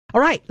All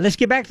right, let's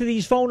get back to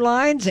these phone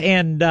lines,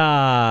 and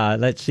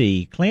let's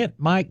see. Clint,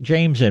 Mike,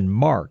 James, and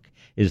Mark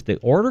is the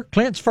order.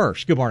 Clint's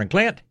first. Good morning,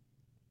 Clint.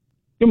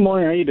 Good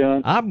morning. How you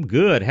doing? I'm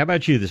good. How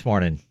about you this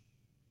morning?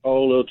 Oh,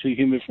 a little too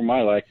humid for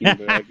my liking,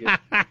 but I guess.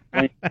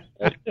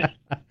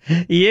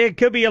 Yeah, it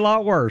could be a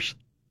lot worse.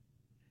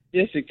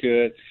 Yes, it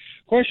could.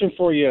 Question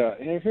for you.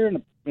 Here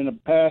in the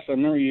past, I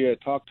remember you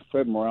had talked to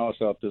Fred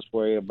Morales out this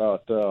way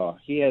about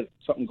he had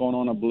something going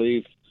on, I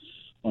believe,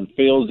 on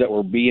fields that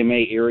were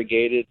BMA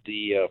irrigated.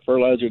 The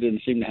fertilizer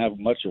didn't seem to have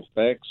much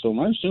effect. So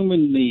I'm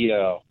assuming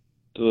the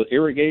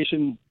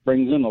irrigation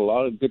brings in a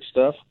lot of good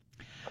stuff.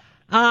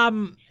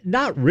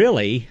 Not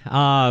really.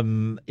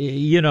 In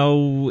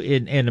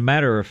a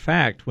matter of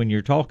fact, when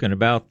you're talking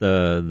about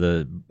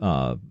the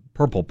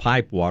purple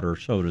pipe water,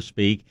 so to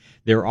speak,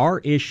 there are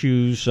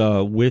issues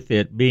with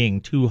it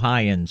being too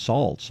high in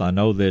salts. I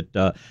know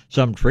that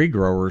some tree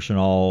growers and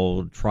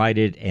all tried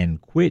it and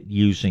quit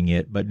using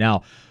it, but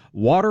now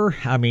water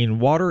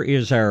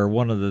is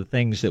one of the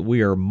things that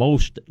we are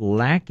most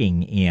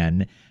lacking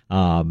in.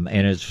 And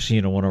it's,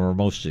 one of our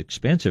most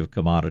expensive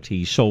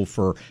commodities. So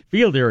for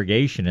field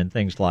irrigation and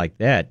things like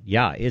that,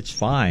 yeah, it's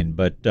fine.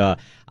 But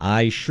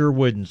I sure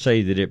wouldn't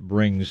say that it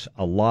brings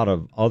a lot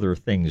of other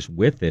things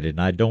with it. And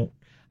I don't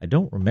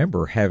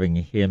remember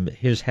having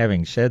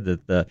said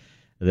that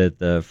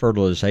the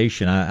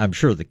fertilization, I'm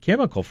sure the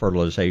chemical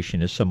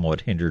fertilization is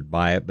somewhat hindered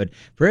by it, but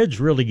Fred's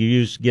really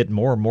getting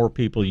more and more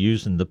people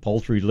using the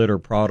poultry litter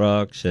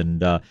products,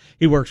 and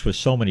he works with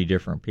so many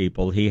different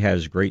people. He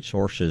has great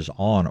sources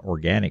on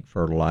organic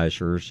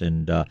fertilizers,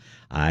 and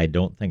I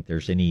don't think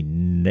there's any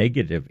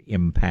negative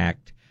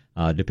impact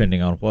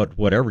depending on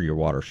whatever your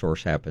water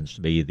source happens to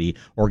be. The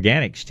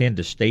organics tend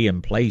to stay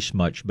in place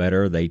much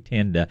better. They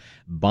tend to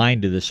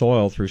bind to the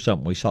soil through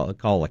something we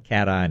call a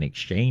cation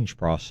exchange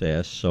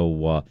process.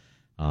 So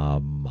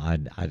I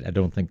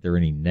don't think there are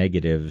any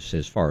negatives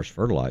as far as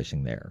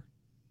fertilizing there.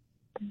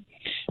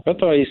 I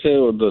thought you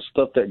said the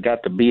stuff that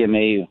got the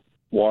BMA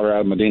water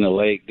out of Medina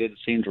Lake didn't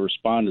seem to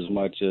respond as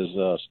much as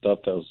stuff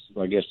that was,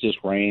 I guess, just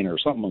rain or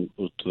something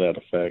to that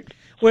effect.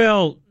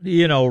 Well,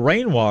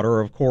 rainwater,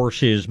 of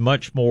course, is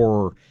much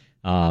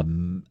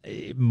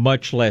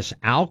less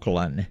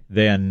alkaline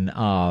than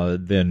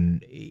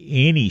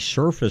any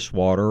surface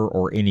water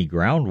or any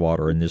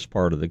groundwater in this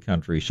part of the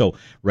country. So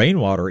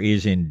rainwater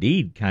is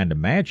indeed kind of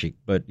magic,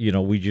 but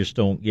we just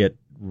don't get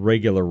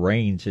regular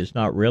rains. It's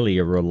not really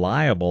a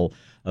reliable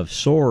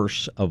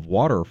source of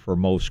water for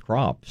most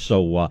crops.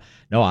 So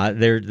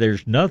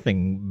there's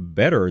nothing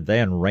better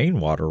than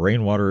rainwater.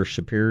 Rainwater is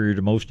superior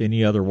to most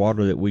any other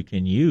water that we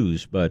can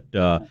use, but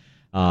the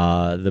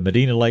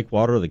Medina Lake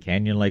water, the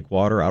Canyon Lake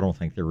water, I don't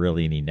think there are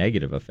really any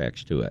negative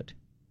effects to it.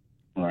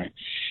 Right.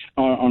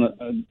 On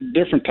a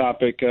different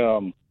topic,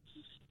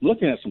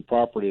 looking at some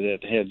property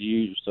that had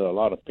used a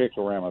lot of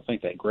picloram, I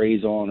think that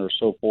graze on or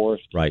so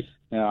forth. Right.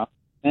 Now,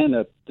 and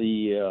that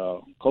the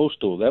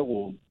coastal, that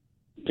will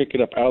pick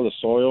it up out of the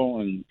soil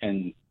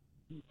and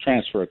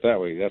transfer it that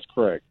way. That's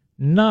correct.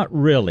 Not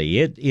really.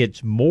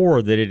 It's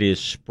more that it is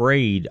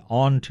sprayed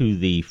onto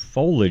the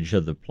foliage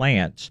of the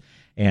plants,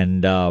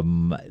 and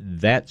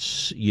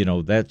that's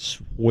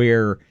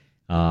where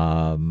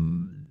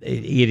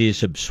it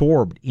is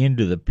absorbed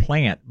into the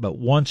plant. But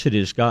once it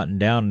has gotten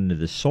down into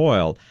the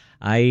soil,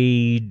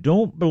 I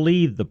don't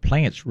believe the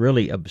plants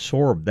really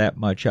absorb that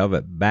much of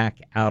it back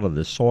out of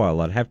the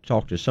soil. I'd have to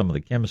talk to some of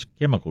the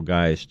chemical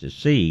guys to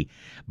see,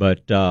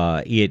 but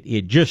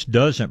it just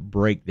doesn't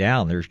break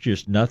down. There's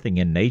just nothing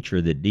in nature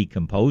that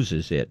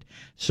decomposes it.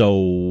 So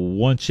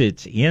once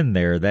it's in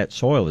there, that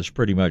soil is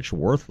pretty much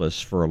worthless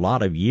for a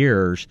lot of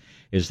years.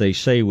 As they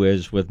say,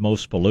 with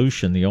most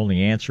pollution, the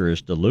only answer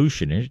is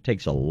dilution, and it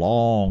takes a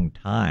long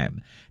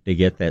time to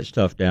get that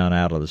stuff down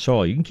out of the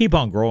soil. You can keep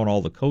on growing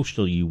all the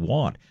coastal you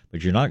want,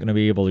 but you're not going to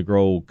be able to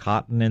grow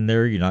cotton in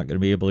there. You're not going to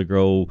be able to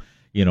grow,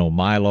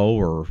 milo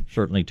or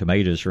certainly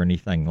tomatoes or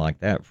anything like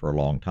that for a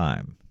long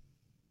time.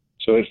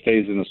 So it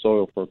stays in the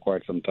soil for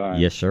quite some time.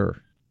 Yes,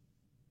 sir.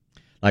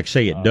 Like I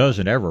say, it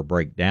doesn't ever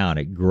break down.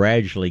 It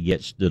gradually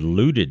gets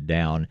diluted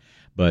down.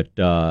 But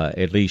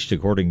at least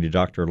according to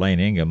Dr. Elaine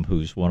Ingham,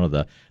 who's one of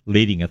the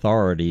leading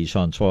authorities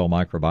on soil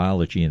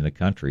microbiology in the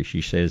country,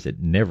 she says it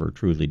never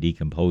truly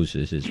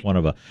decomposes. It's one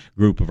of a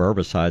group of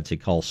herbicides they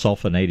call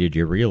sulfonated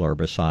ureal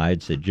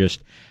herbicides that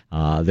just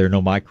there are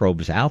no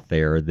microbes out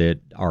there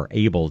that are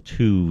able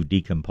to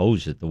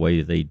decompose it the way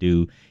that they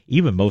do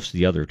even most of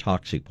the other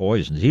toxic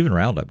poisons. Even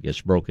Roundup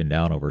gets broken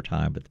down over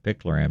time, but the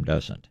picloram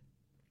doesn't.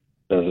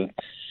 Does it?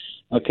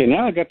 Okay,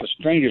 now I got the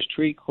strangest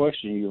tree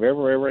question you've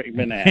ever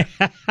been asked.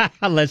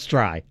 Let's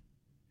try.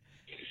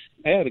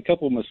 I had a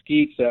couple of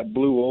mesquites that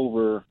blew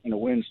over in a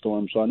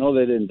windstorm, so I know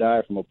they didn't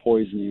die from a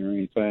poisoning or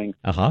anything.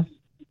 Uh-huh.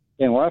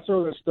 And when I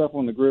throw that stuff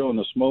on the grill in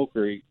the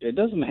smoker, it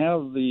doesn't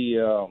have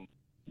the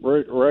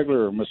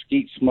regular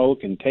mesquite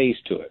smoke and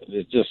taste to it.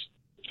 It's just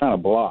kind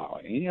of blah.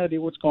 Any idea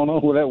what's going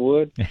on with that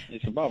wood?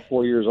 It's about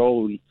 4 years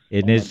old.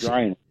 And it's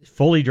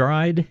fully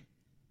dried?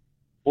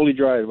 Fully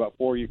dried, about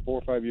 4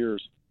 or 5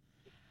 years.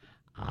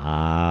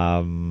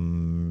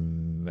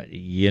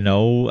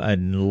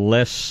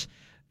 Unless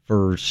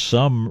for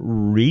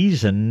some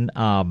reason,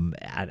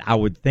 I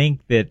would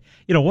think that,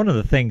 one of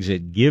the things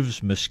that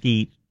gives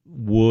mesquite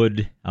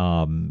wood,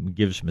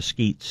 gives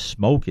mesquite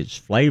smoke its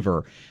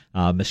flavor.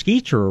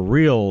 Mesquites are a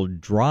real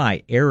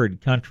dry,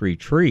 arid country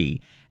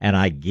tree. And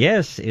I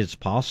guess it's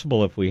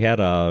possible if we had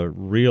a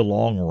real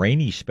long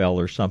rainy spell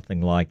or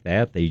something like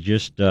that, they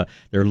just, the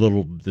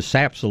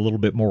sap's a little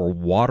bit more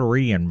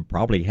watery and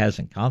probably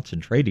hasn't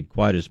concentrated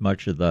quite as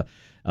much of the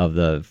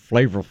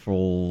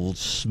flavorful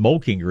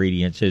smoke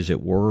ingredients, as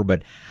it were.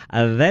 But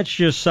that's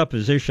just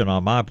supposition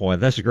on my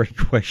point. That's a great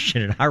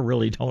question, and I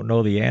really don't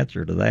know the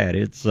answer to that.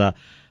 It's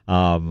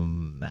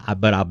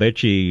but I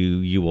bet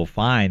you will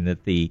find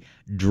that the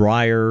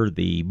drier,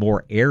 the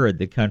more arid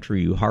the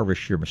country you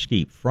harvest your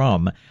mesquite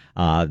from,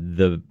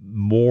 the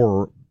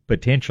more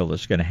potential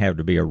it's going to have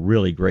to be a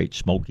really great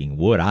smoking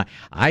wood.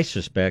 I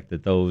suspect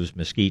that those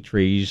mesquite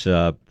trees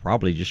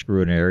probably just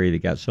grew in an area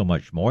that got so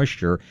much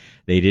moisture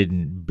they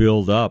didn't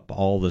build up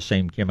all the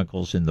same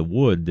chemicals in the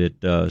wood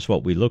that is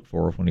what we look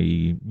for when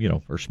we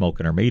are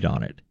smoking our meat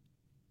on it.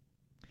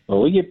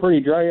 Well, we get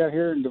pretty dry out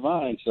here in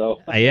Devine, so.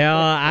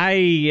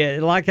 Yeah,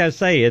 like I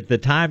say, at the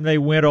time they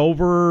went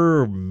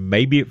over,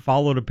 maybe it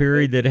followed a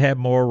period that had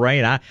more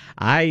rain.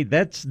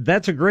 That's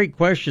a great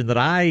question that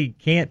I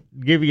can't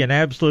give you an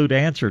absolute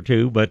answer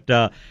to,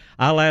 but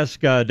I'll ask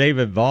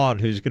David Vaughn,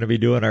 who's going to be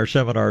doing our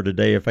seminar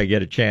today, if I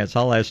get a chance.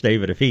 I'll ask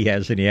David if he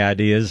has any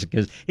ideas,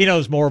 because he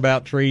knows more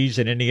about trees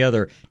than any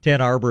other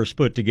 10 arborists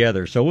put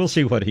together. So we'll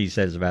see what he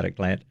says about it,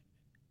 Clint.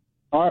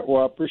 All right.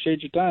 Well, I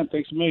appreciate your time.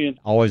 Thanks a million.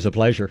 Always a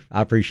pleasure.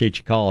 I appreciate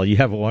your call. You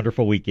have a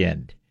wonderful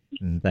weekend.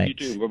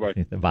 Thanks. You too.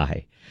 Bye-bye.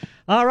 Bye.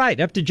 All right.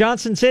 Up to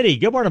Johnson City.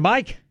 Good morning,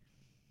 Mike.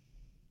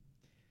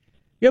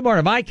 Good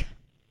morning, Mike.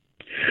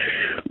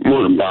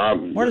 Morning,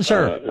 Bob. Morning,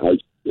 sir.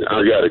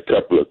 I got a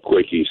couple of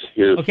quickies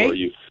here for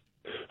you.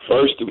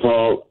 First of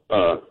all,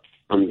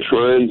 I'm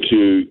trying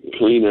to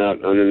clean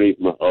out underneath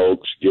my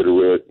oaks, get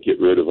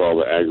rid of all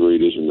the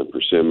agaritas and the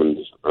persimmons,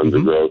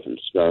 undergrowth and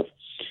stuff.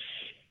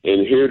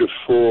 And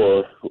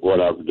heretofore, what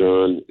I've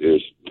done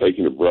is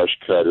taken a brush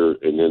cutter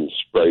and then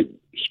sprayed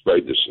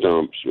the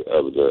stumps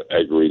of the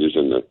agaritas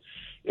and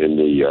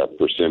the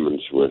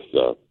persimmons with.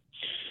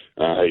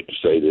 I hate to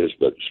say this,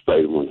 but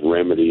sprayed them with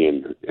remedy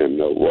and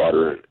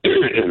water,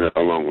 and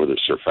along with a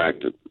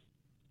surfactant.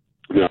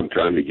 Now I'm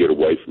trying to get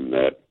away from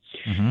that.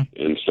 Mm-hmm.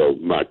 And so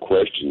my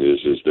question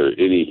is there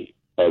any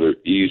other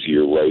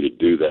easier way to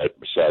do that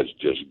besides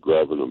just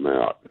grubbing them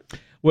out?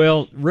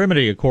 Well,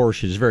 remedy, of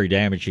course, is very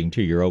damaging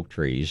to your oak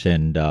trees,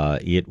 and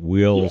it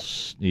will,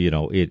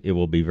 it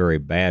will be very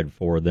bad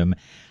for them.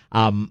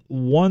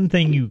 One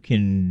thing you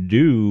can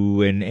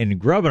do, and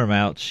grubbing them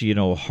out's,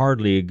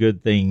 hardly a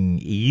good thing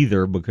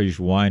either, because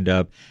you wind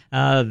up,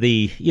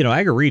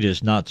 agarita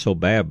is not so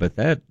bad, but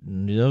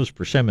those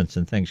persimmons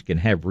and things can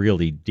have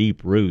really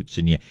deep roots,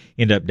 and you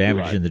end up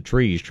damaging the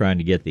trees trying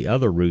to get the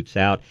other roots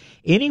out.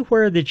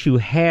 Anywhere that you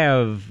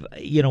have,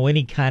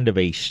 any kind of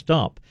a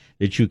stump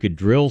that you could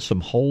drill some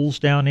holes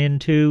down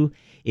into,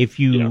 if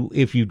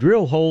you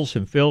drill holes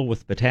and fill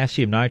with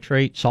potassium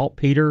nitrate,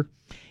 saltpeter,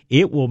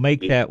 it will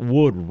make that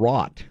wood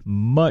rot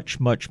much,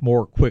 much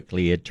more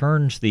quickly. It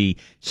turns the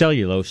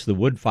cellulose, the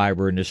wood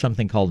fiber, into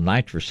something called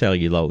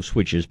nitrocellulose,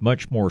 which is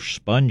much more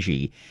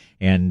spongy.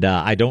 And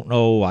I don't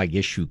know, I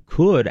guess you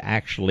could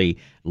actually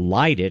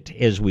light it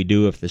as we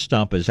do if the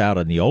stump is out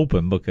in the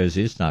open, because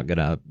it's not going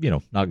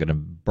to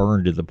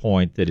burn to the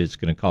point that it's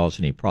going to cause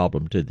any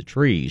problem to the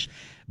trees.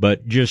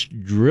 But just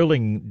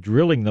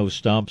drilling those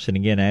stumps and,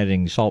 again,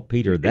 adding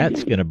saltpeter,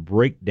 that's going to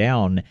break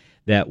down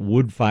that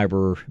wood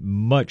fiber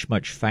much,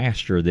 much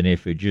faster than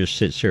if it just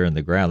sits there in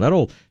the ground.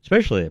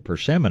 Especially that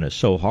persimmon is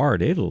so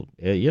hard, it'll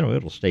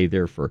stay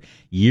there for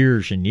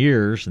years and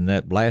years, and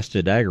that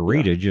blasted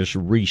agarita just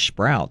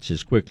resprouts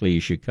as quickly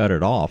as you cut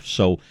it off.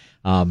 So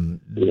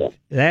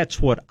that's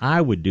what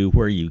I would do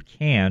where you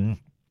can.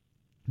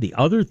 The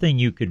other thing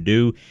you could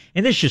do,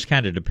 and this just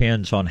kind of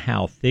depends on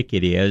how thick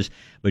it is,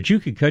 but you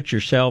could cut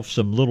yourself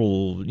some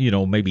little,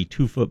 maybe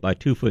 2 foot by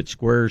 2 foot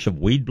squares of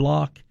weed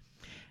block.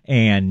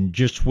 And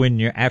just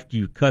after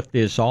you cut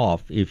this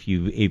off, if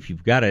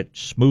you've got it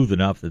smooth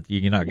enough that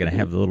you're not going to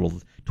have the little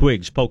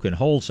twigs poking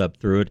holes up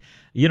through it,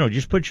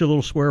 just put your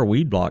little square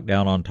weed block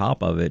down on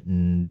top of it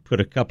and put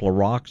a couple of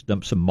rocks,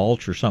 dump some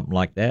mulch or something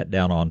like that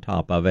down on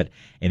top of it,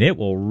 and it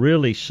will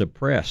really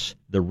suppress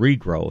the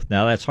regrowth.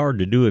 Now, that's hard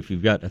to do if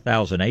you've got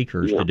 1,000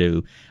 acres to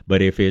do,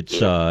 but if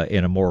it's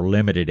in a more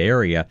limited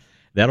area,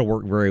 that'll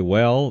work very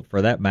well.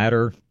 For that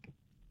matter,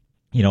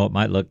 it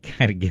might look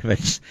kind of give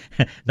it,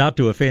 not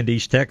to offend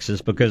East Texas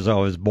because I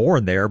was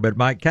born there, but it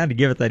might kind of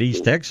give it that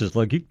East Texas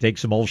look. You can take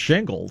some old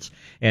shingles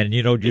and,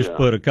 just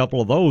put a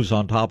couple of those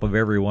on top of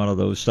every one of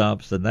those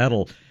stumps, and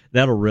that'll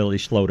really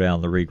slow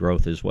down the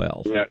regrowth as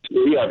well. Yeah,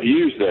 I've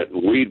used that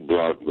weed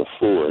block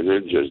before, and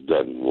it just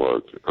doesn't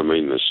work. I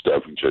mean, the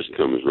stuff just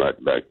comes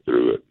right back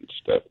through it and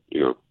stuff,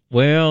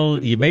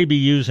 Well, you may be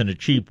using a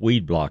cheap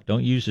weed block.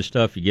 Don't use the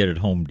stuff you get at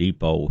Home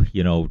Depot.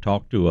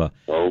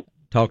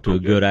 Talk to a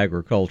good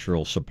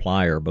agricultural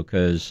supplier,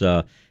 because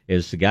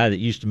is the guy that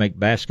used to make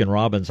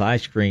Baskin-Robbins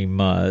ice cream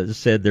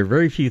said there are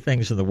very few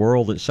things in the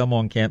world that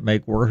someone can't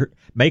make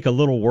a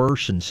little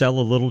worse and sell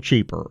a little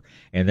cheaper.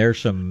 And there's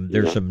some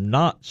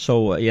not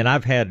so, and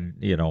I've had,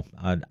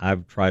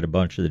 I've tried a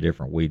bunch of the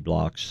different weed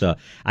blocks.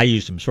 I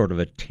use them sort of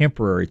a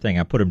temporary thing.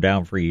 I put them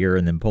down for a year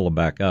and then pull them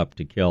back up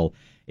to kill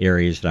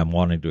areas that I'm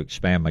wanting to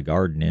expand my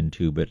garden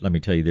into. But let me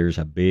tell you, there's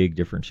a big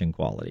difference in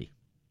quality.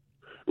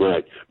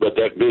 Right, but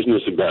that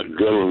business about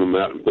drilling them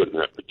out and putting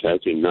that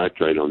potassium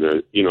nitrate on there,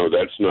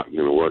 that's not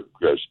going to work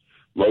because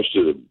most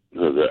of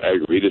the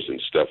agaritas and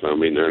stuff, I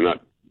mean, they're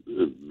not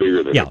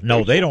bigger than. Yeah,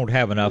 no, they don't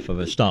have enough of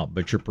a stump.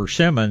 But your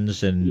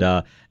persimmons and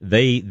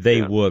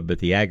they would, but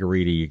the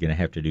agarita you're going to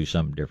have to do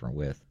something different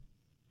with.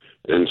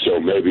 And so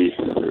maybe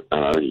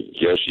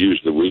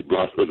use the weed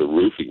block for the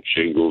roofing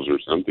shingles or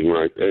something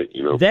like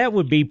that, That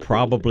would be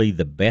probably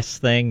the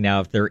best thing. Now,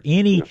 if there are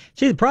any...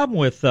 See, the problem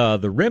with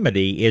the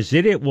remedy is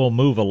that it will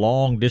move a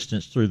long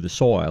distance through the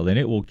soil, and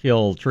it will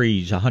kill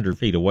trees 100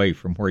 feet away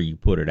from where you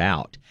put it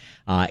out.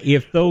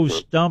 If those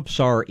stumps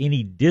are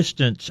any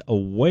distance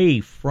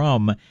away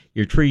from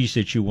your trees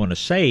that you want to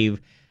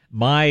save,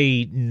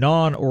 my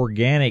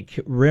non-organic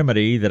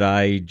remedy that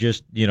I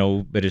just,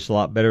 but it's a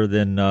lot better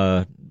than...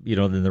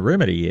 than the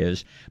remedy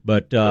is,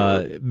 but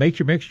make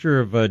your mixture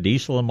of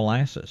diesel and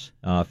molasses,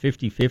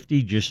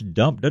 50-50, just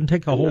dump, doesn't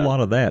take a whole lot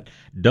of that,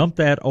 dump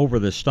that over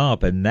the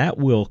stump, and that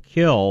will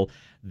kill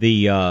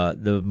the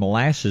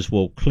molasses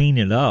will clean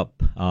it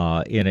up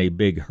in a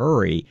big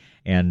hurry,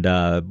 and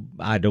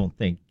I don't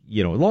think,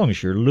 as long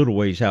as you're a little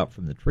ways out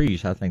from the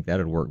trees, I think that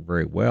would work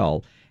very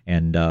well,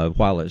 and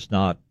while it's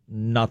not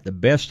the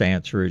best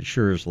answer, it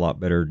sure is a lot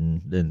better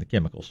than the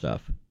chemical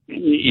stuff.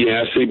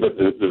 Yeah, see, but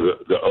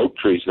the oak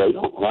trees, they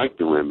don't like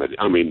the remedy.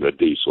 I mean, the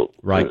diesel.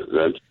 Right.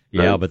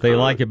 But they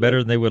like it better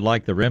than they would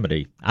like the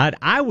remedy.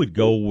 I would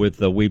go with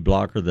the weed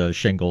block or the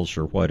shingles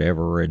or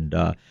whatever, and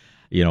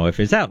if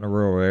it's out in a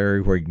rural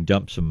area where you can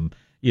dump some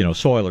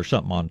soil or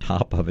something on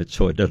top of it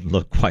so it doesn't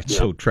look quite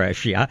so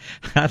trashy. I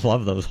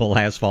love those whole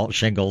asphalt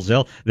shingles.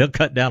 They'll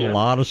cut down a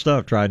lot of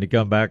stuff trying to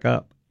come back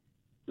up.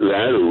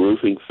 That or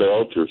roofing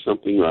felt or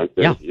something like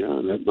that.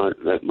 Yeah,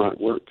 that might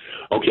work.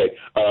 Okay,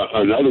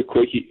 another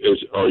quickie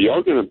is: are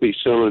y'all going to be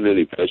selling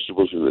any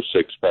vegetables in the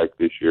 6-pack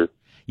this year?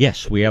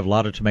 Yes, we have a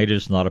lot of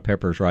tomatoes and a lot of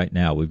peppers right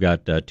now. We've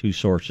got 2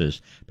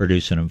 sources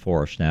producing them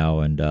for us now,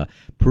 and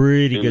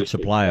pretty good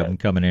supply of them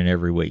coming in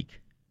every week.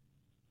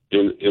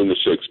 In the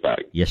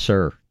 6-pack? Yes,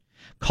 sir.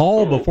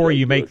 Call before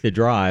you make the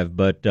drive,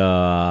 but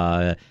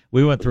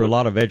we went through a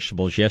lot of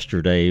vegetables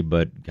yesterday,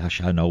 but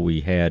gosh, I know we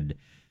had...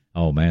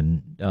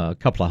 a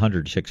couple of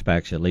 100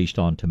 6-packs at least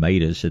on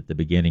tomatoes at the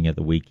beginning of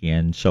the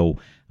weekend. So,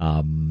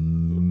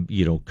 come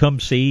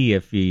see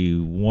if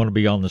you want to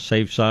be on the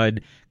safe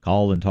side.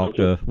 Call and talk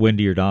to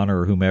Wendy or Donna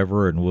or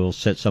whomever, and we'll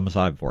set some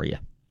aside for you.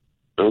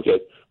 Okay.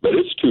 But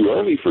it's too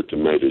early for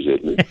tomatoes,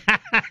 isn't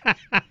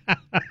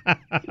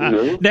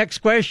it? Next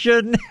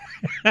question.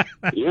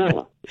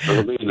 Yeah.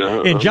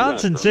 In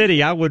Johnson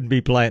City, I wouldn't be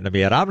planting them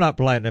yet. I'm not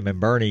planting them in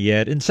Bernie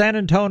yet. In San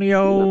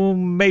Antonio,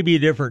 maybe a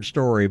different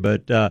story,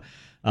 but...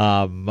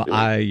 I'm not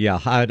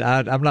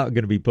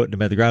going to be putting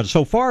them in the ground.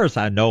 So far as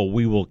I know,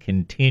 we will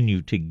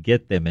continue to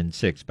get them in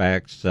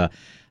 6-packs.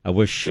 I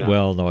wish,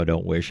 well, no, I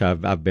don't wish.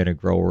 I've been a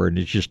grower, and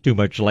it's just too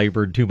much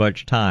labor and too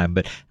much time.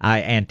 But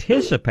I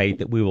anticipate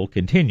that we will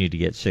continue to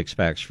get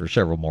 6-packs for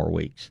several more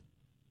weeks.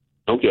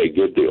 Okay,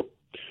 good deal.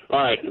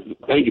 All right.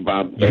 Thank you,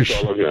 Bob. That's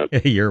all I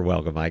got. You're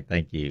welcome, Mike.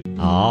 Thank you.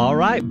 All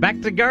right. Back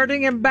to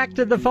gardening and back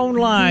to the phone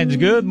lines.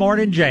 Good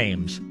morning,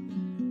 James.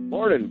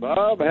 Morning,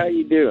 Bob. How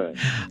you doing?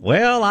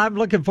 Well, I'm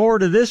looking forward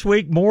to this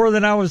week more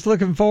than I was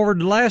looking forward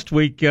to last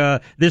week.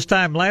 This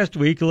time last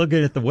week,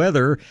 looking at the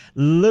weather,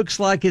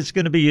 looks like it's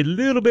going to be a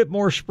little bit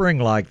more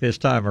spring-like this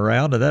time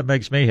around, and that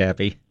makes me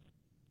happy.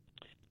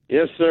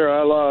 Yes, sir.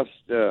 I lost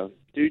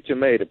 2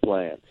 tomato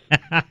plants.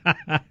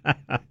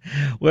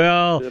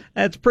 Well,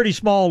 that's pretty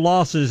small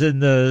losses in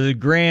the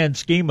grand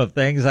scheme of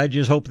things. I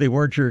just hope they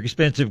weren't your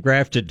expensive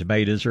grafted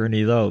tomatoes or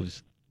any of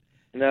those.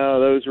 No,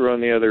 those were on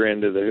the other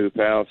end of the hoop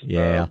house.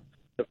 Yeah.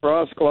 The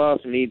frost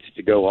cloth needs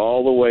to go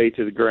all the way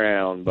to the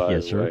ground, by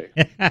the way.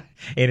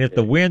 And if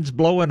the wind's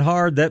blowing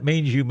hard, that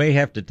means you may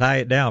have to tie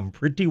it down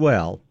pretty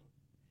well.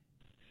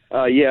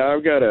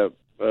 I've got a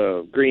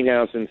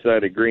greenhouse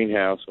inside a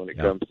greenhouse when it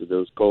comes to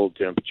those cold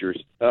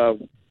temperatures.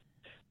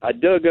 I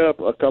dug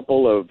up a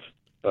couple of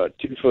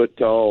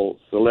 2-foot-tall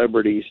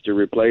celebrities to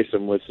replace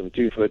them with some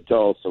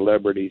 2-foot-tall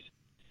celebrities.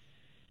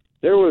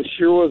 There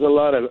sure was a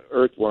lot of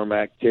earthworm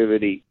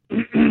activity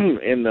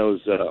in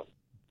those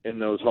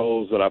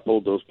holes that I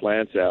pulled those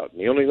plants out. And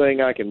the only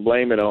thing I can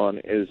blame it on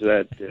is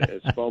that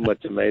Espoma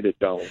tomato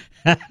tone.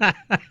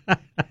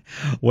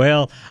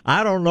 Well,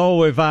 I don't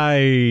know if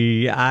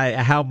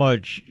how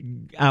much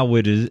I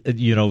would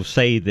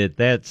say that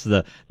that's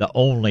the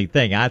only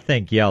thing. I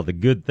think the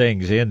good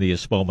things in the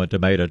Espoma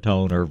tomato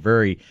tone are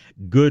very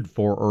good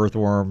for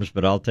earthworms,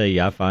 but I'll tell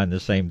you, I find the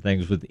same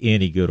things with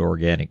any good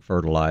organic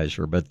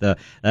fertilizer. But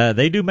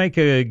they do make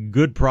a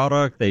good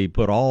product. They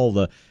put all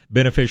the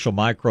beneficial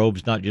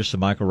microbes, not just the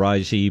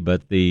mycorrhizae,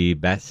 but the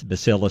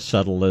Bacillus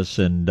subtilis,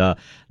 and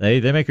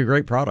they make a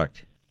great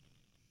product.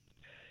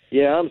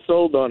 Yeah, I'm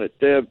sold on it.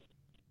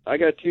 I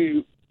got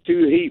two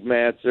heat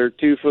mats. They're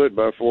 2 foot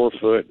by 4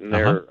 foot, and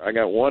I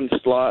got one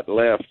slot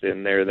left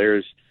in there.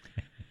 There's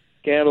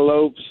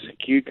cantaloupes,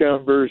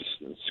 cucumbers,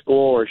 and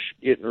squash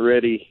getting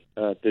ready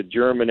to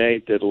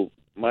germinate.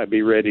 Might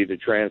be ready to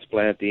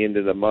transplant the end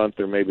of the month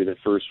or maybe the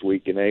first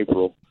week in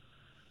April.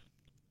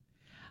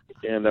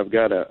 And I've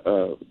got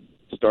to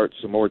start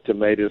some more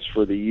tomatoes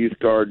for the youth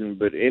garden.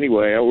 But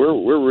anyway,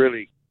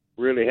 we're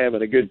really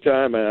having a good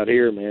time out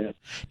here, man.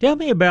 Tell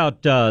me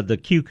about the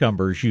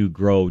cucumbers you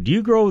grow. Do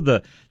you grow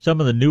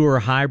some of the newer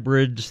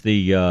hybrids?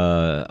 The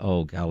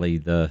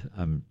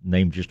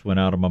name just went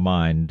out of my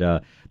mind.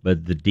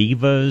 But the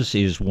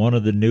Divas is one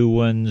of the new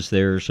ones.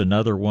 There's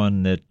another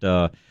one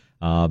that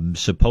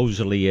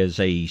supposedly is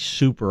a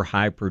super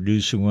high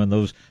producing one.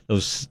 Those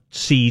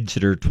seeds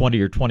that are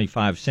 20 or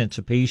 25 cents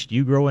a piece. Do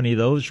you grow any of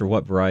those, or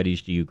what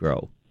varieties do you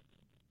grow?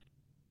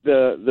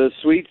 The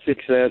Sweet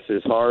Success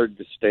is hard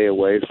to stay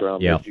away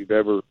from. Yeah. If you've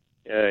ever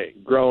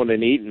grown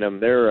and eaten them,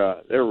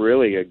 they're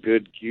really a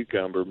good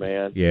cucumber,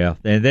 man. Yeah,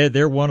 and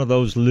they're one of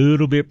those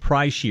little bit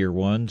pricier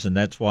ones, and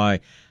that's why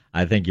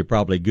I think you're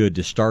probably good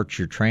to start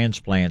your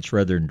transplants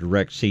rather than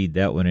direct seed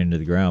that one into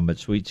the ground. But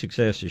Sweet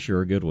Success is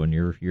sure a good one.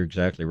 You're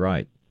exactly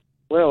right.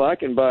 Well, I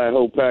can buy a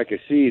whole pack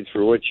of seeds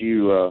for what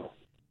you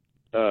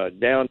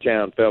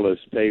downtown fellas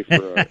pay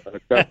for a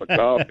cup of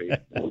coffee.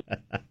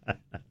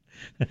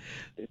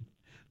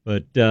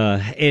 But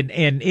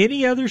and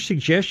any other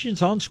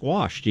suggestions on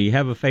squash? Do you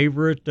have a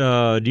favorite?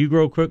 Do you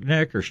grow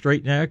crookneck or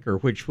straight neck, or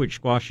which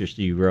squashes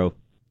do you grow?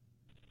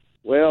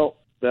 Well,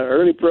 the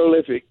early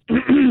prolific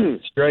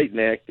straight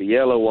neck, the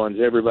yellow ones,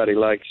 everybody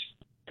likes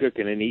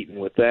cooking and eating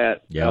with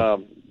that. Yeah.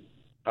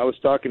 I was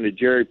talking to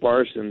Jerry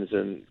Parsons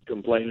and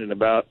complaining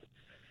about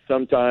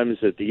sometimes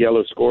that the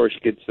yellow squash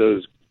gets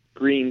those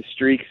green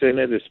streaks in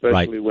it,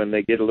 especially when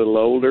they get a little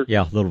older.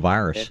 Yeah, a little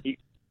virus. And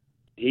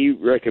he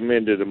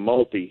recommended a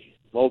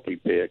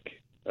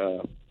multi-pick.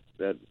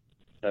 That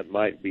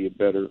might be a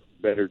better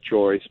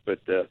choice,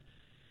 but the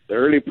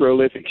early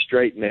prolific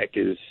straight neck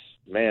is,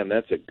 man,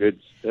 that's a good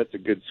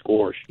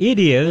squash. It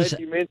is. Glad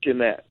you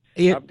mentioned that.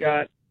 I've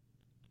got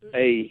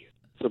a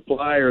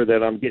supplier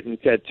that I'm getting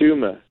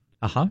Tatumi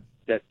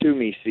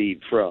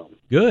seed from.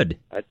 Good.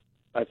 I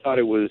thought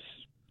it was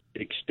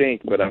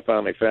extinct, but I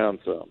finally found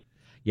some.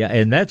 Yeah,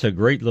 and that's a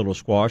great little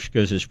squash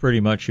because it's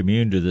pretty much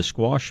immune to the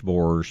squash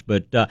borers.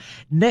 But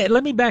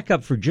let me back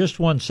up for just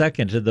 1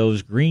 second to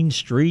those green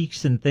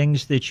streaks and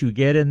things that you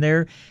get in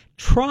there.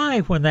 Try,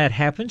 when that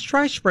happens,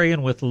 try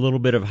spraying with a little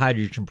bit of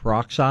hydrogen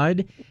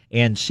peroxide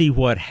and see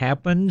what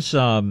happens.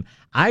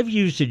 I've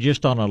used it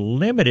just on a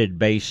limited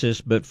basis,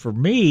 but for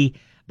me,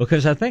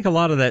 because I think a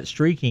lot of that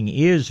streaking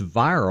is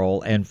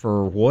viral, and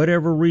for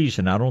whatever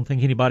reason, I don't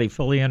think anybody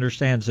fully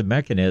understands the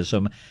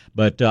mechanism,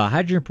 but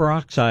hydrogen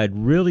peroxide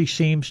really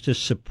seems to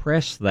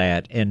suppress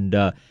that and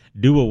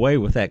do away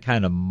with that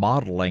kind of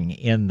mottling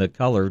in the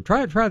color.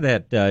 Try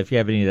that if you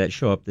have any of that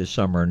show up this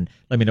summer, and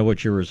let me know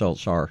what your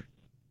results are.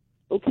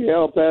 Okay,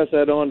 I'll pass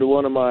that on to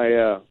one of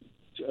my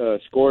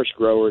squash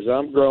growers.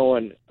 I'm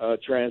growing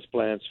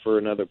transplants for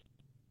another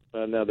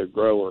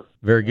grower.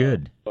 Very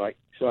good.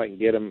 So I can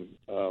get them.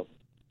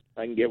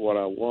 I can get what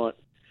I want.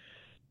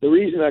 The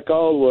reason I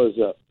called was,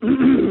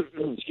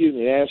 excuse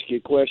me, to ask you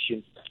a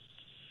question.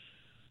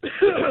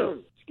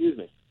 Excuse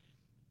me.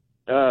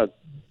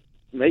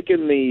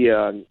 Making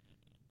the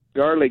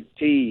garlic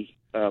tea,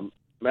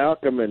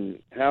 Malcolm and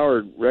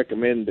Howard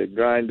recommend to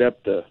grind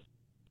up the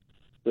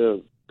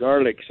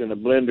garlics in a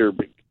blender.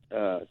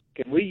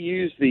 Can we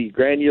use the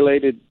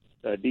granulated,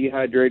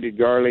 dehydrated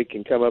garlic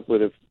and come up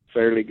with a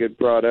fairly good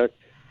product?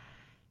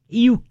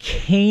 You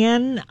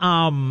can.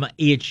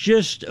 It's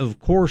just, of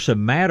course, a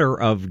matter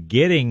of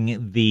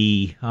getting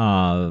the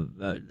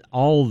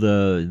all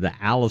the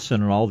allicin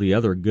and all the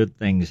other good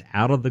things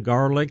out of the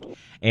garlic.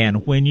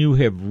 And when you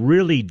have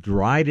really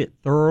dried it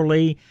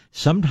thoroughly,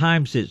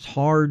 sometimes it's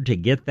hard to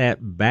get that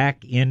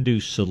back into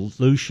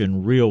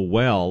solution real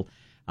well.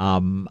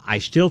 I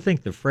still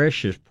think the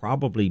fresh is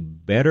probably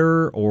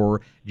better,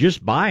 or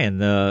just buying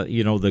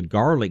the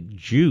garlic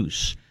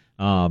juice.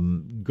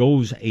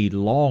 Goes a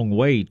long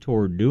way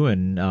toward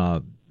doing,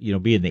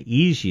 being the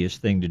easiest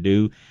thing to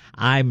do.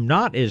 I'm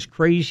not as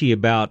crazy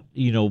about,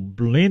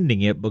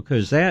 blending it,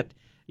 because that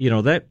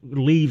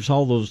leaves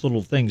all those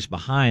little things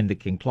behind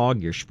that can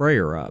clog your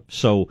sprayer up.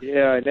 So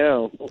yeah, I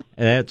know.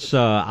 That's,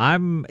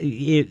 and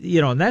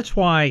that's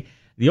why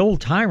the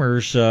old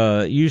timers,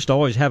 used to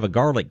always have a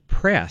garlic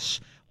press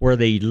where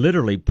they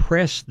literally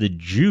press the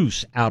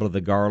juice out of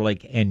the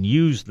garlic and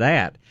use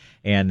that.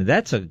 And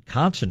that's a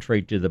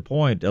concentrate to the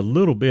point. A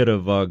little bit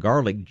of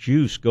garlic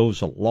juice goes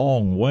a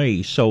long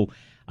way. So,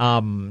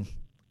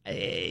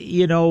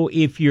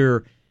 if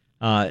your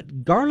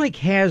garlic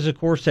has, of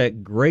course,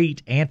 that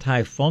great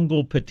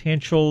antifungal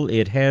potential.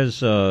 It has,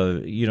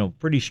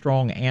 pretty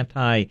strong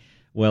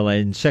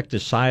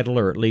insecticidal,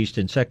 or at least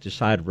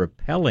insecticide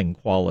repelling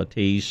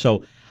qualities.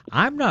 So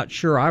I'm not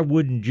sure I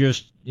wouldn't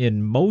just,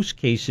 in most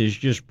cases,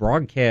 just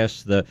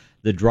broadcast the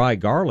dry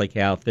garlic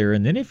out there.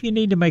 And then if you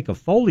need to make a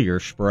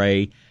foliar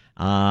spray,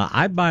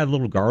 I'd buy a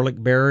little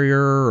garlic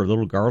barrier or a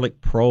little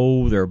garlic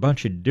pro. There are a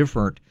bunch of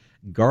different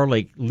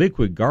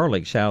liquid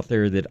garlics out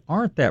there that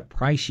aren't that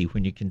pricey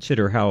when you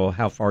consider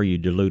how far you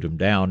dilute them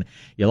down.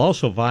 You'll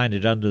also find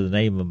it under the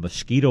name of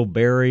mosquito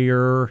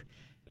barrier.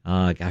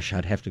 Gosh,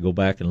 I'd have to go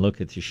back and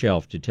look at the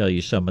shelf to tell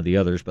you some of the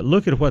others, but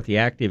look at what the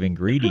active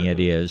ingredient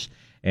is,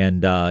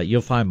 and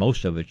you'll find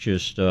most of it's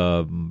just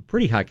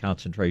pretty high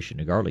concentration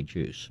of garlic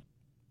juice.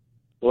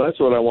 Well, that's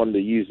what I wanted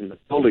to use in the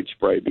foliage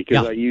spray,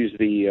 because I use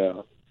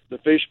the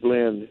fish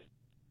blend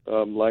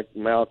like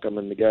Malcolm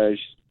and the guys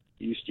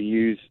used to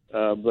use,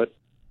 but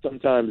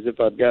sometimes if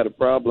I've got a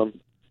problem,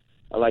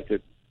 I like to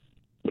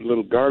put a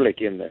little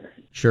garlic in there.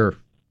 Sure.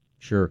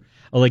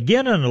 Well,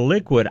 again, on a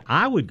liquid,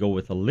 I would go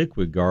with a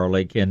liquid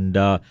garlic, and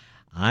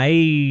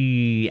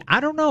I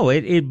don't know.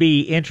 It'd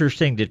be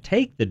interesting to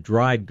take the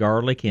dried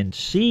garlic and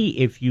see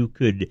if you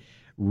could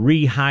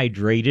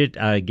rehydrate it.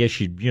 I guess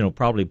you'd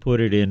probably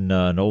put it in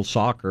an old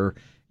sock or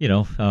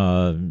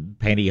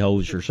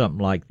pantyhose or something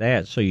like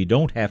that, so you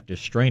don't have to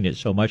strain it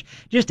so much.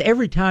 Just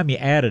every time you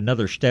add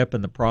another step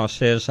in the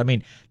process, I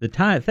mean,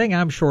 the thing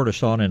I'm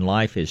shortest on in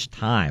life is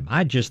time.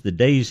 The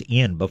day's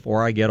end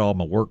before I get all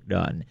my work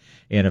done.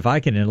 And if I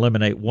can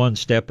eliminate one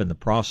step in the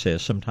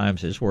process,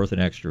 sometimes it's worth an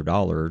extra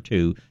 $1 or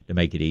 $2 to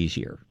make it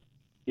easier.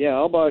 Yeah,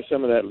 I'll buy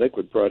some of that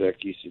liquid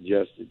product you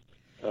suggested.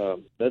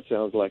 That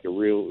sounds like a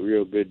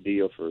real good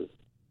deal for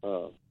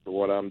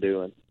what I'm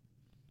doing.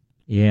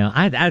 Yeah,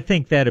 I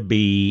think that'd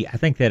be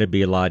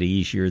a lot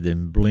easier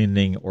than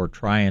blending or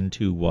trying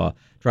to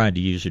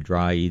use a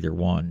dry either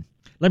one.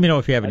 Let me know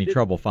if you have any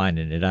trouble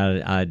finding it.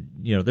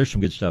 There's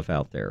some good stuff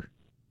out there.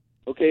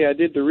 Okay, I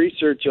did the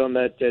research on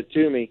that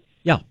Toomey.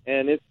 Yeah.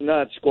 And it's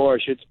not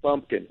squash, it's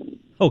pumpkin.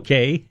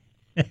 Okay.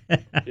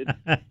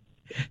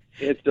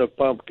 It's a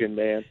pumpkin,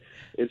 man.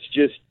 It's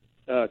just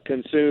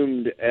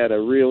consumed at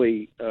a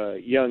really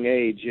young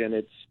age, and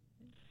it's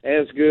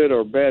as good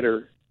or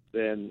better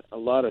than a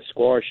lot of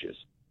squashes.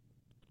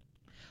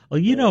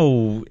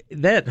 Well,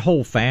 that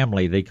whole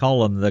family, they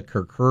call them the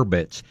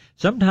cucurbits.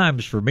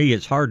 Sometimes for me,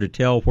 it's hard to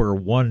tell where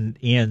one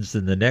ends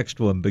and the next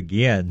one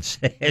begins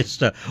as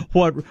to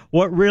what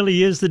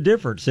really is the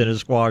difference in a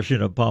squash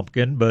and a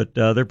pumpkin, but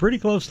they're pretty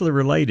closely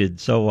related.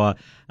 So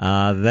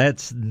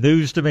that's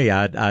news to me.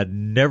 I'd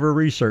never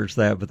researched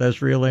that, but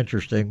that's real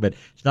interesting. But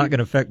it's not going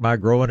to affect my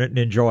growing it and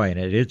enjoying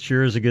it. It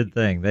sure is a good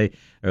thing. The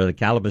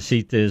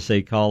calabacitas,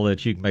 they call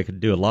it. You can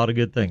do a lot of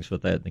good things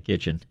with that in the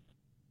kitchen.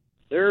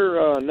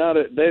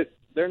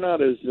 They're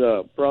not as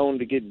prone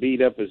to get beat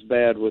up as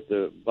bad with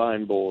the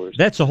vine borers.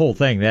 That's the whole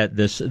thing.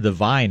 The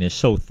vine is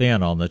so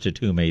thin on the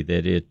Toomey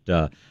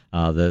that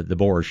the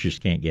borers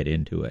just can't get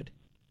into it.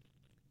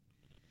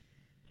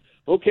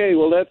 Okay,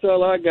 well that's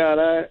all I got.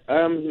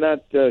 I'm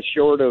not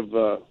short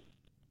of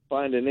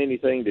finding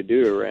anything to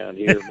do around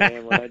here,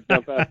 man. When I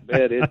jump out of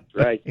bed, it's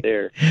right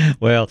there.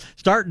 Well,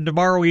 starting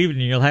tomorrow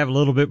evening, you'll have a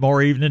little bit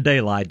more evening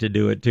daylight to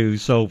do it too.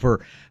 So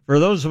for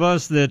those of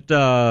us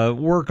that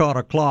work on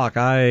a clock,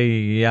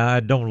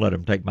 I don't let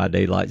them take my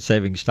daylight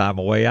savings time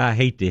away. I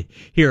hate to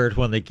hear it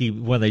when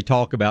they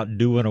talk about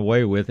doing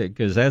away with it,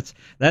 because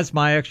that's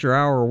my extra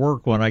hour of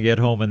work when I get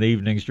home in the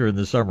evenings during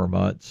the summer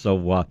months.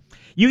 So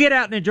you get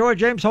out and enjoy,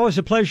 James. Always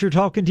a pleasure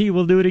talking to you.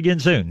 We'll do it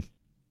again soon.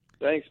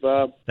 Thanks,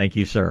 Bob. Thank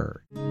you,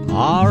 sir.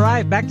 All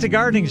right, back to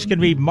gardening. It's going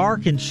to be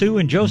Mark and Sue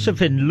and Joseph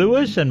and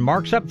Lewis, and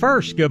Mark's up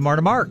first. Good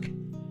morning, Mark.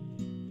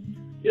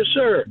 Yes,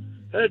 sir.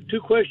 I had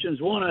two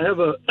questions. One, I have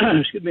a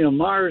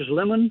Myers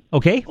lemon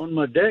on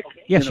my deck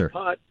in a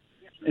pot,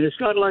 and it's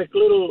got like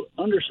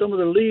under some of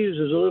the leaves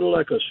is a little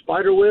like a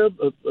spider web,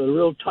 a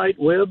real tight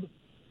web.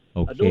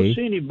 Okay. I don't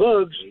see any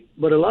bugs,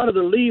 but a lot of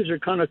the leaves are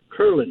kind of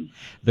curling.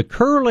 The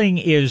curling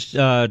is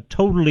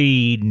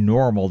totally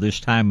normal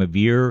this time of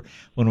year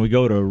when we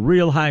go to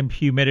real high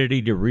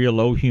humidity to real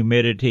low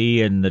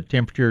humidity and the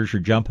temperatures are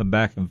jumping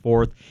back and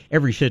forth.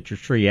 Every citrus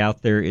tree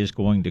out there is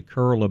going to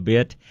curl a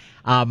bit.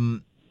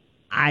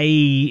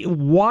 I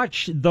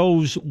watch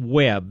those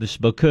webs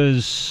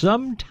because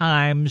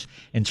sometimes,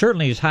 and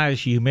certainly as high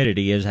as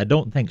humidity is, I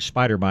don't think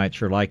spider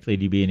mites are likely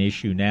to be an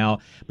issue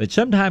now, but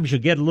sometimes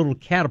you'll get a little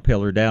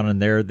caterpillar down in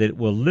there that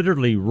will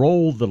literally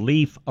roll the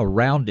leaf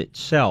around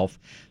itself.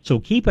 So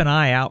keep an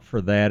eye out for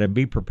that and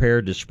be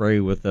prepared to spray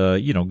with a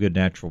good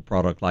natural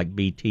product like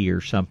BT or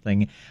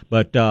something.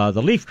 But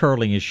the leaf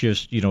curling is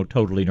just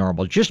totally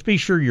normal. Just be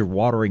sure you're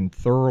watering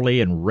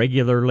thoroughly and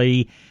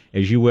regularly.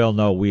 As you well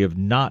know, we have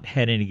not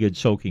had any good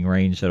soaking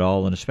rains at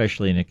all, and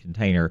especially in a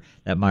container,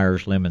 that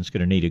Myers lemon's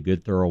going to need a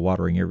good thorough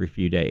watering every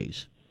few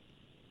days.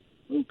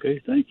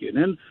 Okay, thank you. And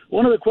then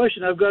one other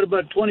question, I've got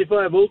about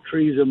 25 oak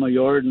trees in my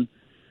yard, and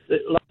a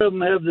lot of them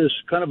have this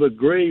kind of a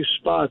gray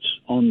spots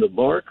on the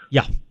bark.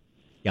 Yeah,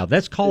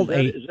 that's called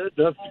is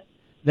that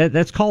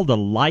That's called the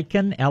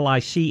lichen,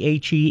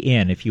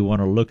 L-I-C-H-E-N, if you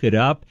want to look it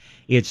up.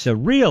 It's a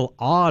real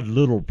odd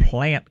little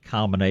plant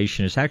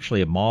combination. It's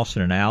actually a moss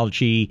and an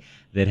algae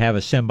that have a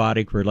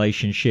symbiotic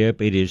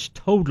relationship. It is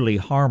totally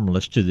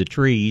harmless to the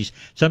trees.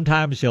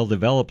 Sometimes they'll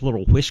develop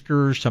little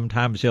whiskers.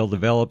 Sometimes they'll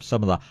develop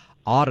some of the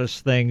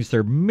oddest things.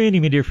 There are many,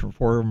 many different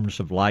forms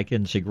of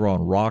lichens. They grow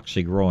on rocks,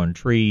 they grow on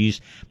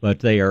trees, but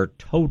they are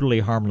totally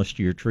harmless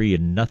to your tree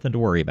and nothing to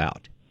worry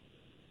about.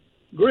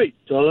 Great.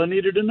 That's all I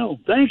needed to know.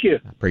 Thank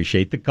you. I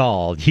appreciate the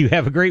call. You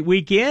have a great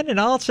weekend, and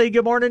I'll say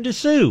good morning to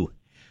Sue.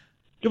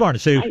 Good morning,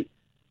 Sue.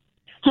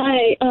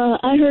 Hi.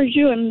 I heard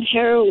you and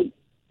Harold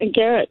and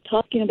Garrett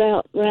talking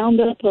about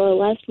Roundup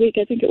last week,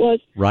 I think it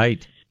was.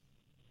 Right.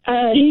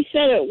 He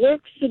said it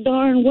works so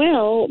darn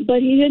well,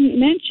 but he didn't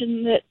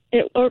mention that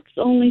it works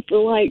only for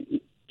like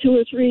 2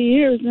 or 3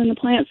 years, and then the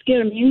plants get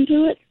immune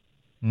to it.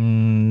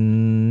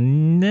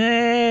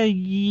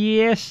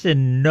 Yes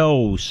and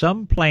no.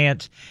 Some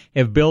plants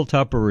have built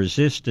up a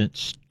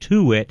resistance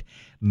to it,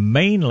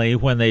 mainly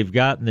when they've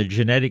gotten the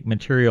genetic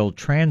material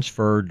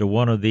transferred to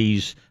one of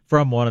these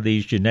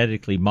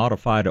genetically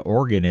modified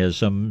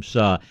organisms.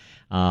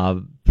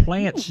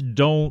 Plants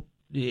don't.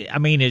 I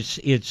mean,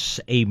 it's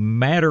a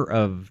matter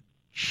of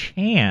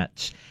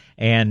chance,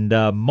 and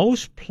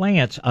most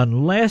plants,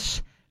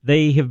 unless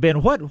they have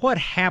been what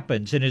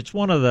happens, and it's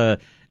one of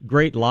the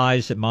great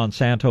lies that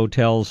Monsanto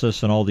tells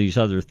us and all these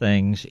other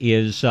things,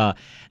 is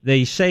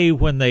they say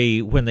when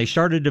they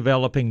started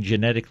developing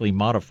genetically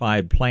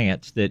modified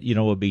plants that, it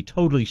would be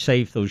totally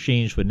safe, those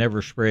genes would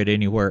never spread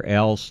anywhere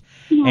else.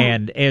 Yeah.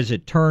 And as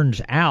it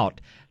turns out,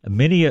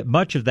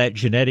 much of that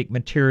genetic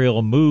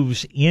material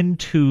moves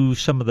into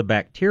some of the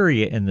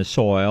bacteria in the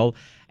soil,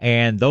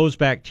 and those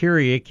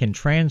bacteria can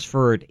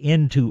transfer it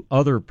into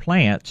other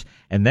plants,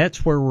 and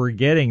that's where we're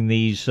getting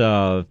these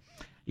super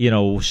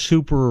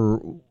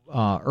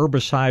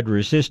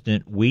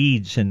herbicide-resistant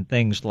weeds and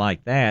things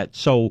like that.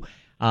 So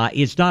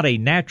it's not a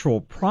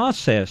natural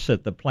process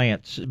that the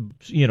plants,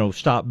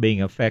 stop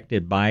being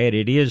affected by it.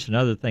 It is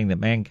another thing that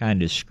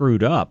mankind has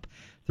screwed up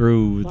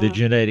through the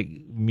genetic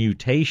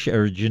mutation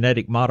or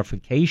genetic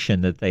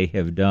modification that they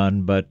have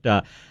done. But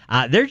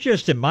there's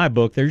just, in my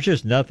book, there's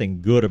just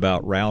nothing good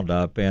about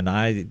Roundup,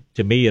 and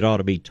to me it ought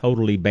to be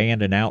totally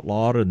banned and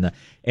outlawed, and the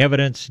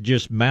evidence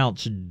just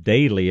mounts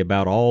daily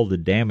about all the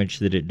damage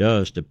that it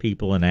does to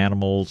people and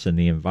animals and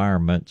the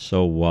environment.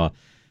 So,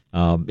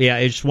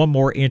 it's one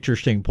more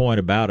interesting point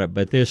about it.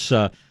 But this,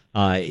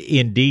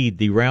 indeed,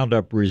 the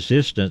Roundup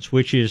resistance,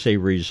 which is a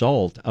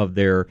result of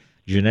their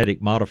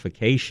genetic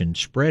modification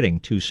spreading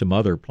to some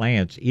other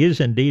plants,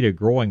 is indeed a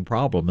growing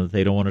problem that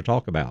they don't want to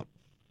talk about.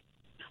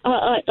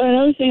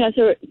 Another thing I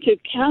thought, to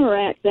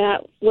counteract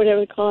that,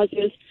 whatever the cause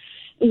is,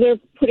 they're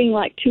putting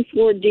like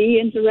 2,4-D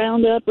into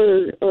Roundup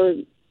or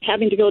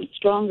having to go to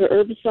stronger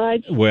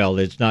herbicides. Well,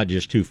 it's not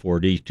just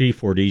 2,4-D.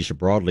 2,4-D is a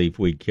broadleaf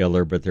weed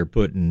killer, but they're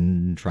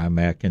putting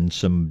Trimec and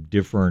some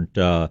different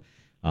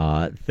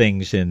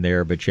things in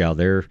there. But yeah,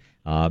 they're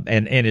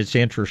and it's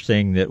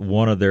interesting that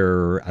one of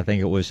their, I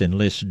think it was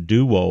Enlist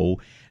Duo,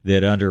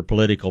 that under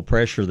political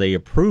pressure they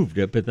approved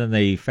it, but then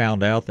they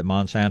found out that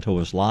Monsanto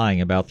was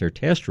lying about their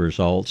test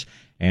results,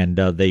 and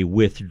they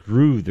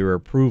withdrew their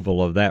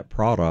approval of that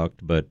product.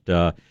 But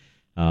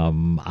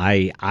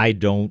I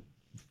don't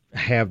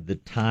have the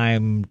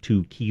time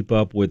to keep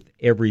up with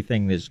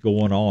everything that's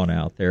going on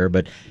out there,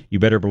 but you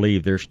better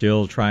believe they're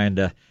still trying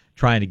to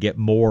get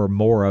more and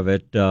more of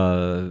it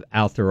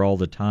out there all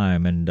the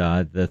time. And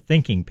the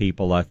thinking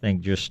people, I think,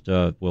 just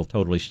will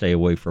totally stay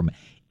away from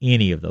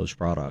any of those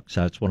products.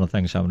 That's one of the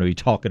things I'm going to be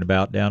talking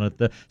about down at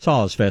the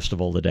Saws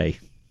Festival today.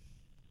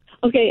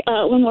 Okay,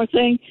 one more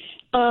thing.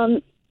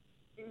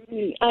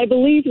 I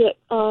believe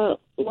that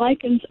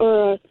lichens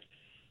are a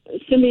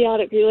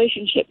symbiotic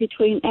relationship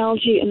between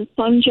algae and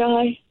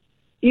fungi.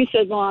 You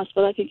said moss,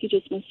 but I think you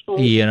just misspoke.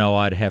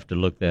 I'd have to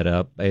look that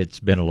up. It's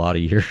been a lot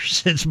of years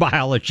since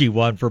Biology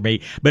 1 for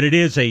me. But it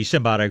is a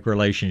symbiotic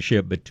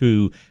relationship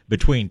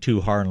between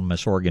two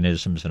harmless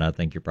organisms, and I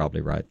think you're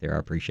probably right there. I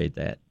appreciate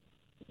that.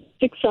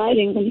 It's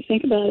exciting when you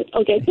think about it.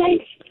 Okay,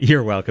 thanks.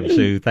 You're welcome,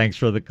 Sue. Thanks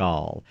for the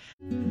call.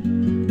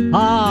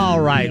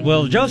 All right.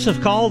 Well,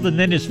 Joseph called, and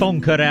then his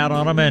phone cut out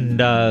on him,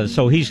 and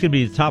so he's going to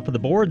be at the top of the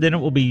board. Then it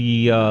will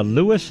be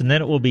Lewis, and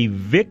then it will be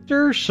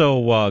Victor.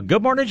 So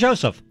good morning,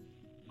 Joseph.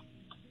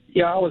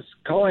 Yeah, I was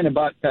calling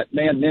about that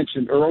man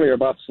mentioned earlier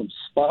about some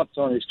spots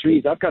on his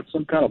trees. I've got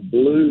some kind of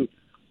blue,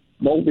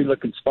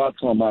 moldy-looking spots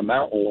on my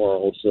mountain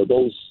laurel. So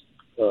those...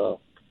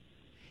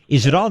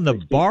 Is it on the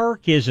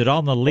bark? Is it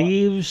on the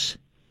leaves?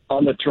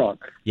 On the trunk.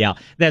 Yeah,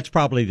 that's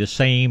probably the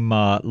same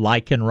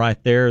lichen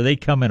right there. They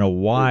come in a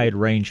wide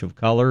range of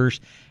colors,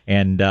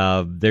 and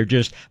they're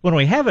just, when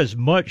we have as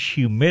much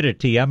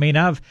humidity, I mean,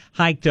 I've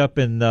hiked up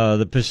in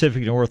the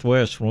Pacific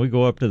Northwest. When we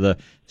go up to the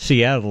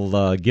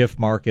Seattle gift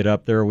market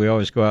up there, we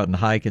always go out and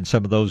hike in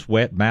some of those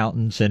wet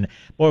mountains, and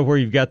boy, where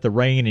you've got the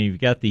rain and you've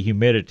got the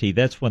humidity,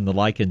 that's when the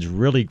lichens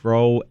really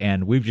grow,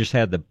 and we've just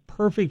had the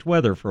perfect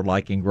weather for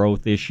lichen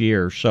growth this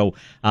year. So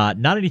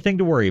not anything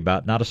to worry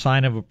about, not a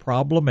sign of a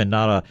problem, and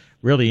not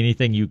really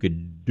anything you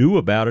could do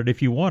about it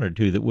if you wanted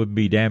to that wouldn't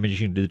be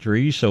damaging to the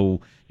trees.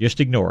 So just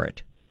ignore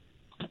it.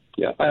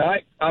 Yeah,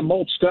 I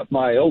mulched up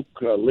my oak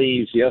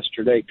leaves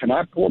yesterday. Can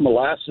I pour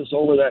molasses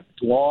over that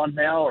lawn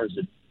now, or is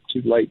it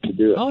too late to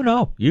do it? Oh,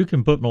 no. You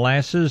can put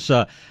molasses.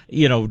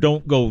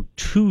 Don't go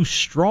too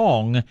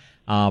strong.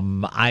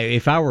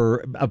 If I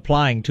were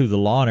applying to the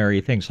lawn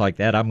area, things like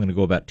that, I'm going to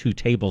go about 2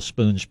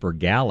 tablespoons per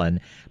gallon.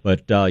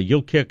 But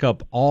you'll kick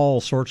up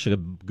all sorts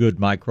of good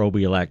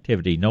microbial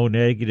activity. No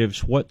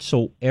negatives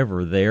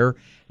whatsoever there.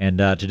 And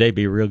today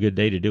be a real good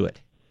day to do it.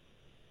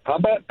 How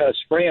about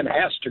spraying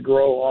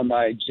Has-to-Grow on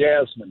my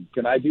jasmine?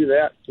 Can I do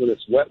that when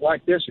it's wet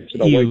like this, or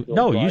should I wait till it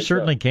No, you dries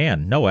certainly up?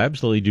 can. No,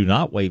 absolutely do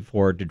not wait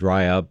for it to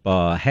dry up.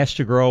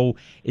 Has-to-Grow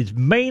is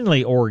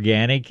mainly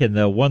organic, and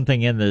the one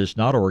thing in that is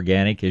not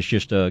organic is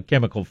just a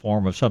chemical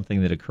form of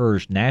something that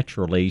occurs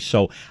naturally.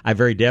 So I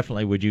very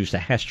definitely would use the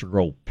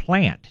Has-to-Grow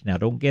plant. Now,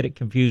 don't get it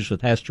confused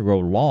with Has-to-Grow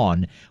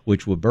lawn,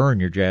 which would burn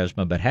your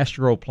jasmine, but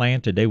Has-to-Grow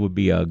plant today would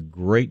be a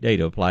great day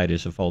to apply it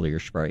as a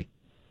foliar spray.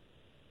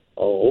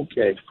 Oh,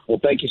 okay. Well,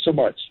 thank you so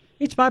much.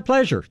 It's my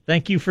pleasure.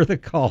 Thank you for the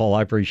call.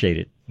 I appreciate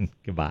it.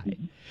 Goodbye.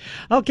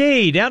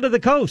 Okay, down to the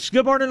coast.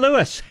 Good morning,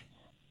 Lewis.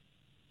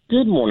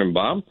 Good morning,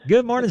 Bob.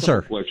 Good morning,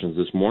 sir. Questions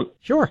this morning.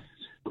 Sure.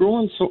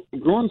 Growing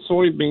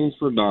soybeans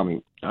for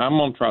Donnie. I'm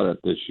going to try that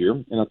this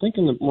year. And I think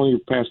in one of your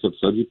past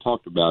episodes, you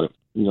talked about it.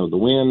 The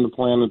wind, the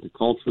planet, the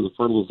culture, the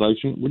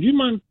fertilization. Would you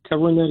mind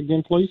covering that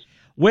again, please?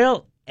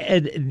 Well,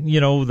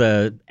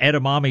 the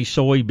edamame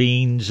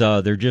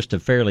soybeans, they're just a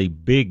fairly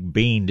big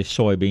bean to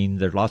soybean.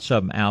 There's lots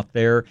of them out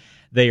there.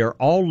 They are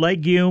all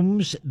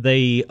legumes.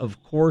 They,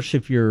 of course,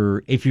 if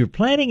you're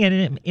planting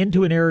it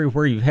into an area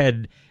where you've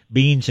had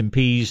beans and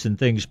peas and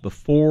things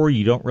before,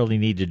 you don't really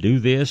need to do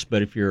this.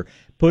 But if you're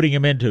putting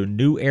them into a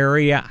new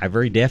area, I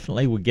very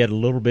definitely would get a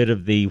little bit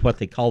of what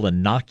they call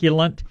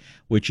inoculant,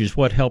 which is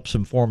what helps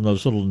them form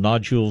those little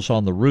nodules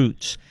on the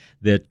roots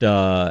that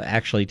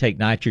actually take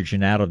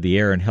nitrogen out of the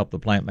air and help the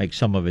plant make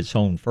some of its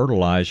own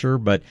fertilizer.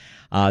 But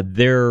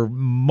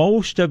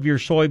most of your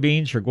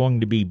soybeans are going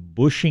to be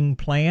bushing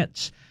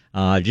plants.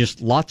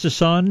 Just lots of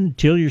sun,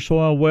 till your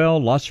soil well,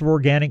 lots of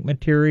organic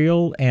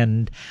material.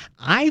 And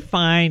I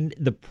find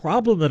the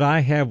problem that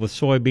I have with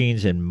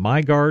soybeans in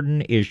my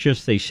garden is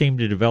just they seem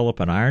to develop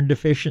an iron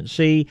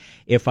deficiency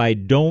if I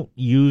don't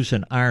use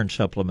an iron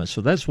supplement.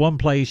 So that's one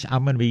place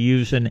I'm going to be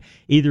using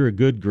either a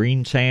good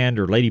green sand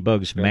or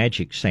Ladybug's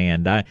Magic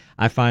Sand.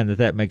 I find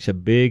that makes a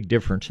big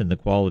difference in the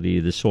quality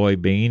of the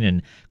soybean.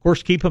 And, of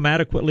course, keep them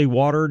adequately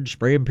watered,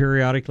 spray them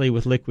periodically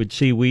with liquid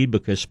seaweed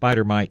because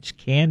spider mites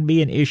can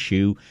be an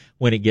issue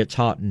when it gets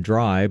hot and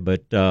dry.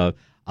 But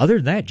other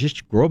than that,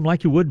 just grow them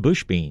like you would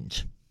bush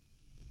beans.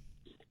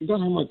 About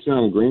how much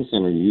green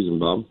sand are you using,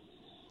 Bob?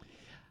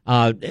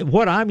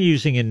 What I'm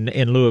using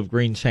in lieu of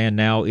green sand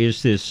now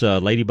is this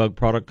Ladybug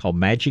product called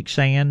Magic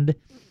Sand.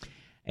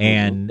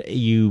 And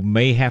you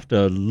may have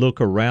to look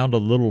around a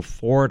little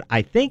for it.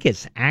 I think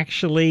it's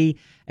actually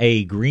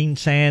a green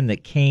sand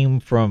that came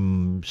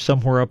from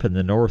somewhere up in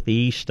the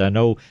Northeast. I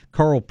know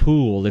Carl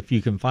Pool, if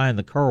you can find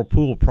the Carl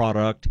Pool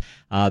product,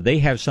 they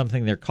have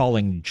something they're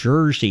calling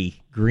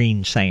Jersey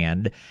green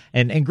sand.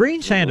 And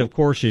green sand, of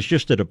course, is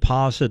just a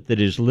deposit that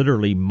is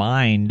literally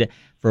mined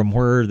from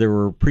where there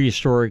were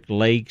prehistoric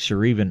lakes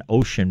or even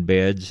ocean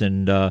beds.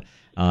 And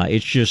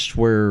it's just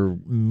where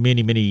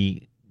many,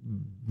 many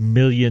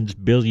millions,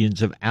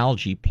 billions of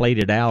algae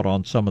plated out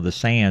on some of the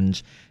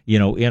sands,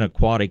 in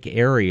aquatic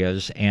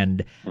areas.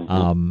 And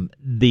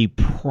the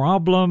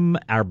problem,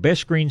 our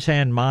best green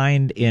sand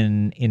mine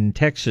in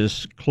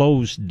Texas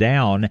closed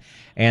down,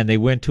 and they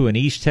went to an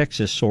East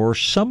Texas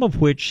source, some of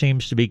which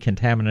seems to be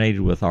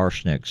contaminated with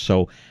arsenic.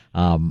 So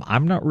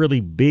I'm not really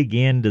big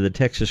into the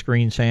Texas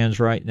green sands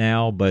right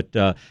now, but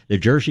the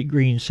Jersey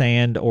green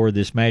sand or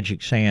this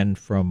Magic Sand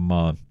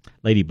from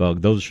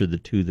Ladybug, those are the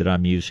two that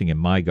I'm using in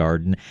my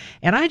garden.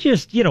 And I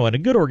just, in a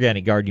good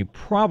organic garden, you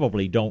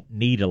probably don't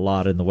need a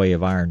lot in the way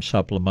of iron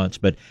supplements,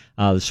 but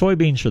the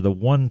soybeans are the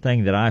one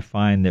thing that I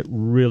find that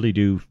really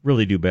do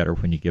better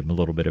when you give them a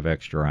little bit of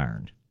extra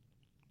iron.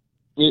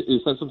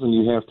 Is that something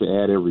you have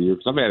to add every year?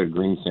 Because I've added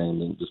green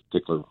sand in this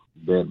particular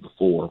bed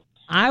before.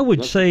 I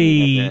would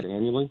say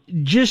annually?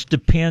 Just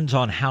depends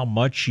on how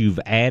much you've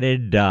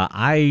added.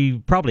 I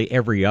probably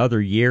every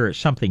other year. It's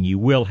something you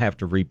will have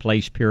to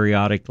replace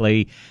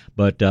periodically,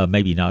 but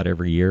maybe not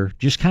every year.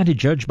 Just kind of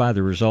judge by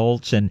the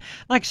results. And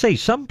like I say,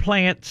 some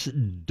plants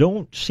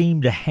don't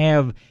seem to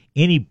have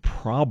any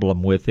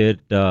problem with it.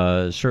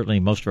 Certainly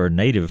most of our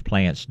native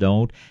plants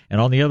don't. And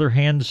on the other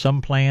hand,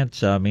 some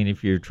plants,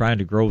 if you're trying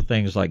to grow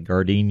things like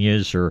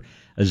gardenias or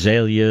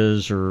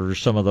azaleas or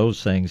some of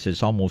those things,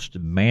 it's almost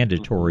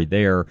mandatory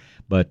there.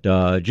 But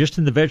just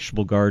in the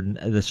vegetable garden,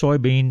 the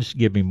soybeans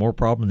give me more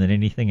problem than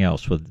anything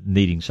else with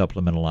needing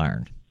supplemental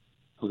iron.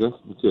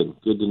 Okay,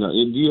 good to know.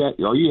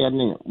 Are you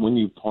adding it when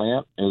you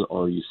plant,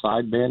 or are you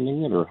side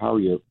banding it, or how are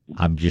you?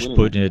 I'm just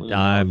putting it.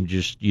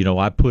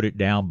 I put it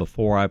down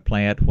before I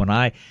plant. When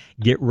I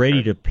get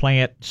ready to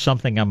plant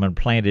something, I'm going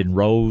to plant in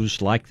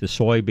rows like the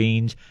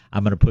soybeans.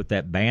 I'm going to put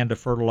that band of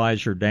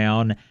fertilizer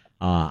down.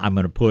 I'm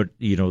going to put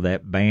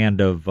that band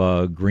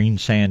of green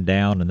sand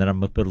down, and then I'm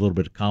going to put a little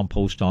bit of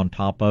compost on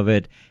top of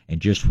it. And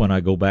just when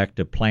I go back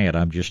to plant,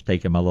 I'm just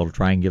taking my little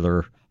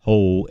triangular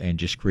hole and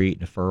just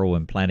creating a furrow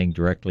and planting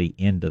directly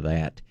into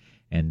that.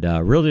 And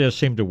really does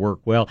seem to work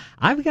well.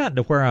 I've gotten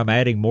to where I'm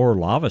adding more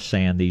lava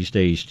sand these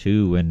days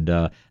too,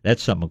 and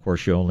that's something, of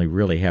course, you only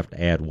really have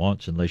to add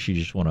once unless you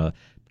just want to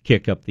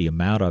kick up the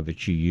amount of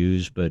it you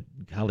use. But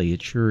golly,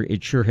 it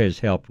sure has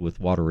helped with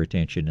water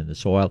retention in the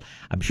soil.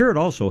 I'm sure it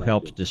also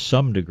helps to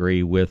some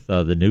degree with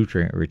the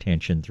nutrient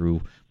retention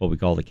through what we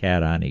call the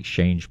cation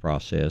exchange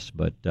process.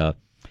 But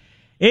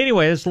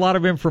anyway, it's a lot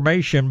of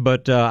information,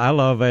 but I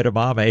love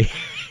edamame.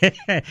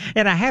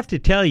 And I have to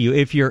tell you,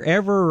 if you're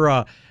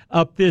ever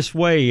up this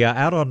way,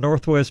 out on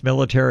Northwest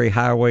Military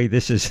Highway,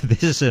 this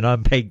is an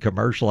unpaid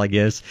commercial, I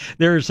guess.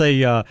 There's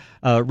a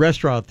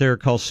restaurant there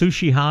called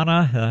Sushi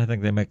Hana. I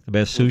think they make the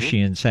best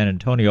sushi in San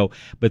Antonio,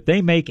 but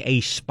they make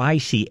a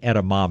spicy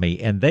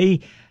edamame, and they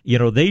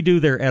do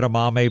their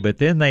edamame, but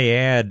then they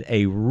add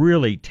a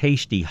really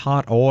tasty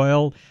hot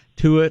oil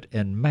to it,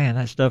 and man,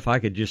 that stuff, I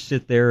could just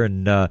sit there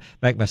and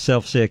make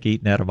myself sick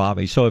eating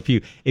edamame. So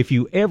if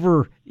you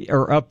ever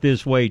are up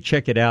this way,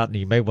 check it out, and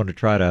you may want to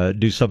try to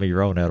do some of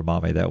your own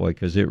edamame that way,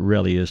 because it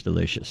really is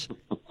delicious.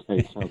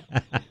 Okay,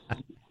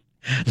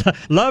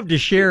 Love to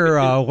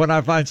share when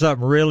I find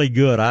something really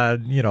good. I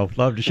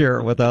love to share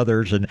it with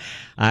others, and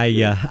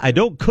I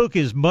don't cook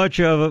as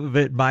much of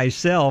it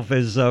myself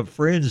as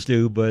friends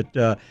do, but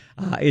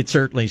it's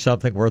certainly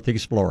something worth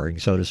exploring,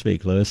 so to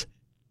speak, Louis.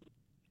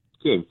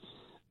 Good.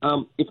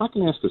 If I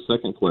can ask a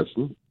second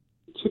question,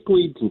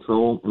 chickweed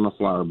control in my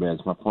flower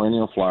beds, my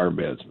perennial flower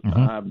beds.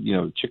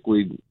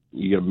 Chickweed,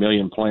 you get a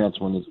million plants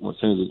as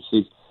soon as it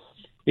seeds.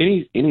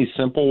 Any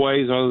simple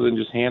ways other than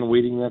just hand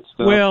weeding that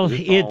stuff? Well,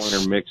 it's all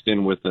intermixed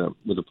in with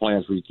the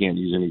plants where you can't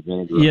use any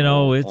vinegar.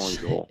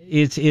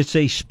 It's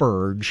a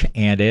spurge,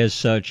 and as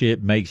such,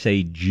 it makes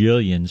a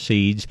jillion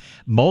seeds.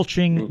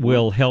 Mulching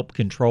will help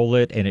control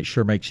it, and it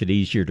sure makes it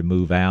easier to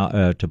move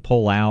out, to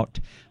pull out.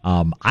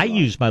 I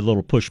use my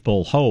little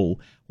push-pull hoe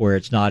where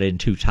it's not in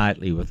too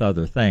tightly with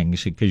other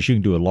things, because you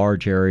can do a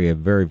large area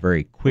very,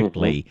 very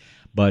quickly.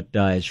 But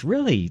it's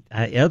really,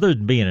 other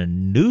than being a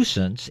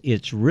nuisance,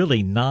 it's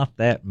really not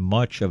that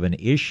much of an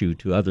issue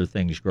to other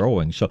things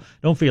growing. So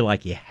don't feel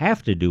like you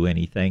have to do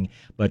anything.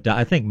 But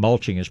I think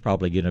mulching is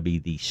probably going to be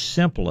the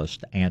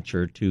simplest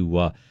answer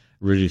to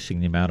reducing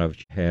the amount of it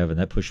you have, and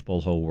that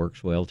push-pull hoe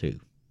works well too.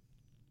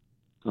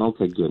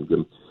 Okay,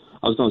 good.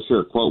 I was going to share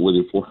a quote with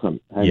you before I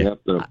hang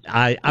up.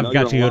 I've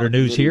got to go to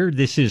news here.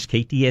 This is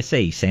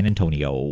KTSA San Antonio.